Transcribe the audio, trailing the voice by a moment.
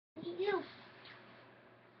you.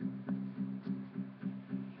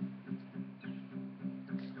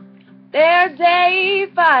 There's a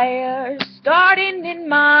fire starting in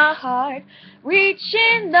my heart,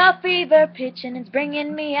 reaching the fever pitch, and it's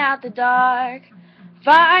bringing me out the dark.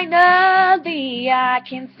 Finally, I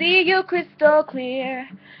can see you crystal clear.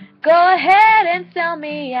 Go ahead and sell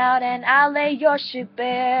me out, and I'll lay your ship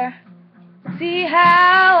bare. See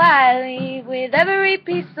how I leave with every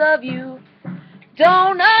piece of you.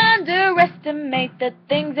 Don't underestimate the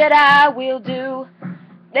things that I will do.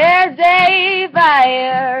 There's a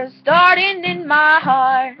fire starting in my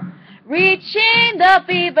heart, reaching the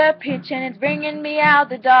fever pitch, and it's bringing me out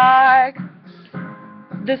the dark.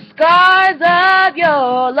 The scars of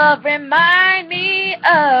your love remind me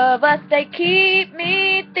of us. They keep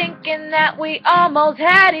me thinking that we almost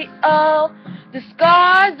had it all. The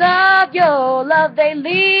scars of your love, they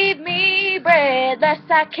leave me breathless.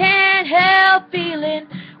 I can't help feeling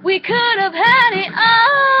we could have had it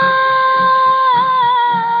all.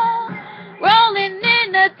 Rolling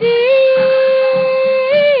in the deep,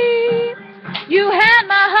 you had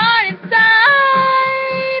my heart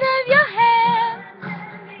inside of your hand,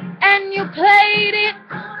 and you played it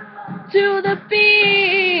to the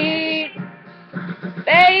beat.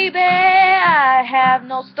 Baby, I have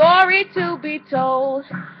no story to be told,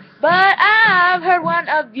 but I've heard one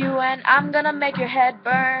of you, and I'm gonna make your head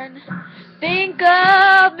burn. Think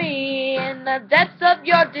of me in the depths of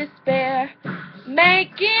your despair,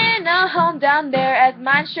 making a home down there, as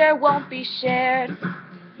mine sure won't be shared.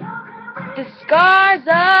 The scars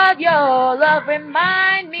of your love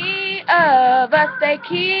remind me of us. They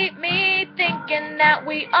keep me thinking that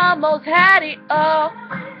we almost had it all.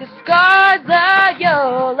 The scars of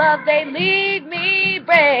your love, they leave me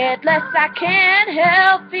breathless. I can't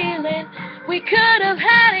help feeling we could have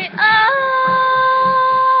had it all.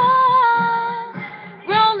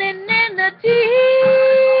 Rolling in the deep,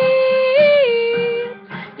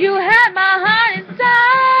 you had my heart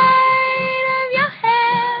inside of your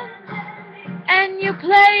hand, and you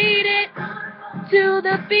played it to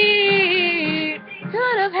the beat.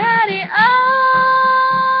 Could have had it all.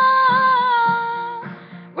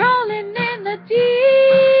 Rolling in the deep,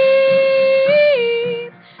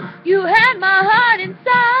 you had my heart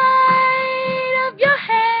inside of your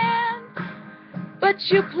hand, but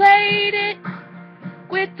you played it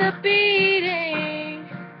with the beating.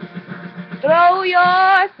 Throw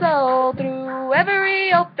your soul through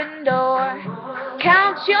every open door.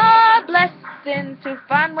 Count your blessings to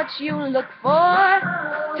find what you look for.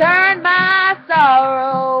 Turn my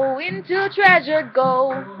sorrow into treasured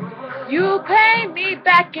gold. You pay me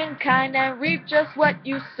back in kind and reap just what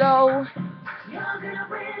you sow.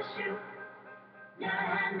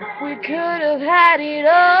 We could have had it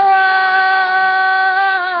all.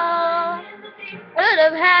 Could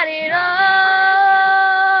have had it all.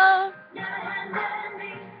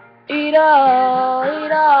 It all,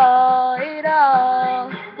 it all, it all.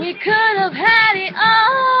 We could have had it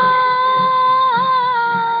all.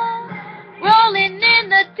 Rolling in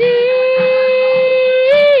the deep,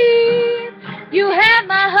 you had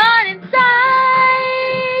my heart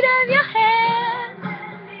inside of your hand,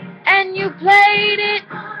 and you played it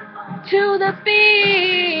to the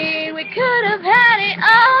beat. We could have had it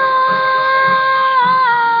all.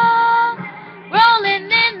 Rolling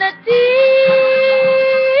in the deep,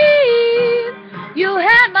 you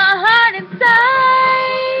had my heart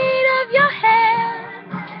inside of your hand,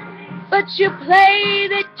 but you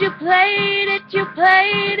played it, you played it, you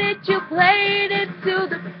played it, you played it to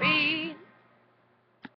the